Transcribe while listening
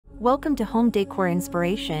Welcome to Home Decor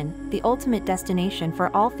Inspiration, the ultimate destination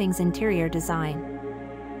for all things interior design.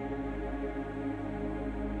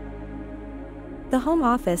 The home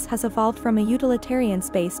office has evolved from a utilitarian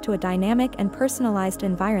space to a dynamic and personalized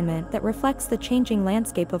environment that reflects the changing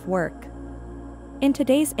landscape of work. In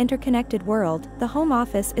today's interconnected world, the home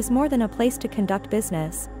office is more than a place to conduct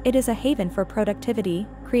business, it is a haven for productivity,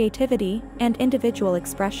 creativity, and individual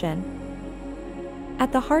expression.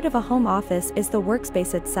 At the heart of a home office is the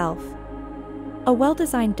workspace itself. A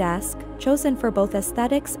well-designed desk, chosen for both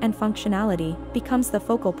aesthetics and functionality, becomes the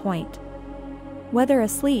focal point. Whether a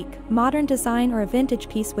sleek, modern design or a vintage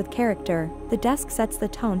piece with character, the desk sets the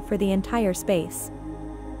tone for the entire space.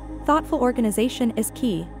 Thoughtful organization is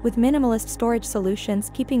key, with minimalist storage solutions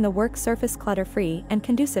keeping the work surface clutter-free and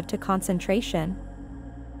conducive to concentration.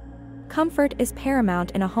 Comfort is paramount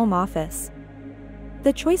in a home office.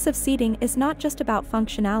 The choice of seating is not just about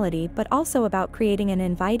functionality but also about creating an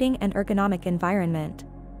inviting and ergonomic environment.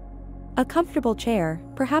 A comfortable chair,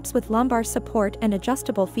 perhaps with lumbar support and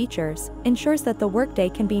adjustable features, ensures that the workday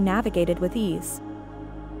can be navigated with ease.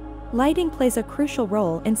 Lighting plays a crucial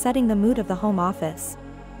role in setting the mood of the home office.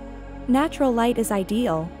 Natural light is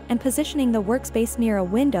ideal, and positioning the workspace near a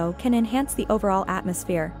window can enhance the overall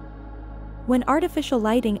atmosphere. When artificial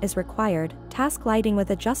lighting is required, task lighting with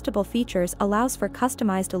adjustable features allows for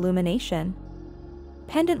customized illumination.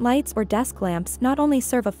 Pendant lights or desk lamps not only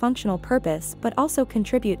serve a functional purpose but also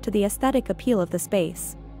contribute to the aesthetic appeal of the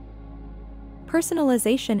space.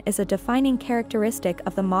 Personalization is a defining characteristic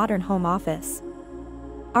of the modern home office.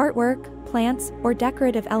 Artwork, plants, or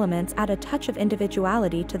decorative elements add a touch of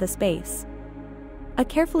individuality to the space. A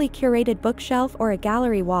carefully curated bookshelf or a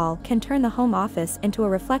gallery wall can turn the home office into a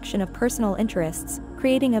reflection of personal interests,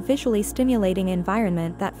 creating a visually stimulating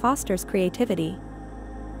environment that fosters creativity.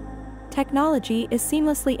 Technology is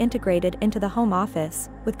seamlessly integrated into the home office,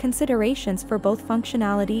 with considerations for both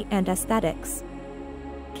functionality and aesthetics.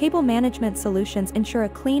 Cable management solutions ensure a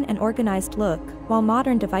clean and organized look, while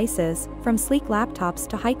modern devices, from sleek laptops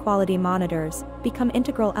to high-quality monitors, become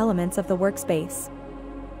integral elements of the workspace.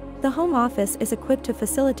 The home office is equipped to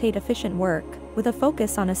facilitate efficient work, with a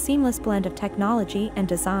focus on a seamless blend of technology and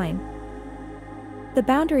design. The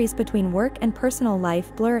boundaries between work and personal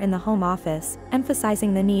life blur in the home office,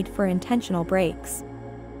 emphasizing the need for intentional breaks.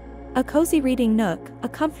 A cozy reading nook, a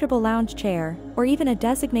comfortable lounge chair, or even a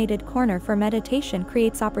designated corner for meditation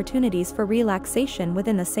creates opportunities for relaxation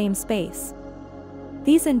within the same space.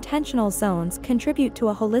 These intentional zones contribute to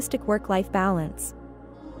a holistic work-life balance.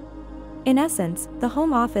 In essence, the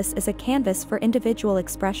home office is a canvas for individual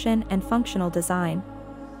expression and functional design.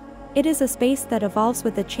 It is a space that evolves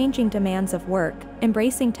with the changing demands of work,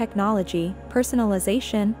 embracing technology,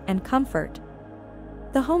 personalization, and comfort.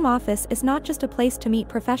 The home office is not just a place to meet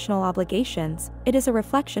professional obligations, it is a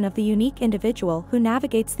reflection of the unique individual who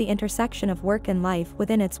navigates the intersection of work and life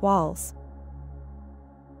within its walls.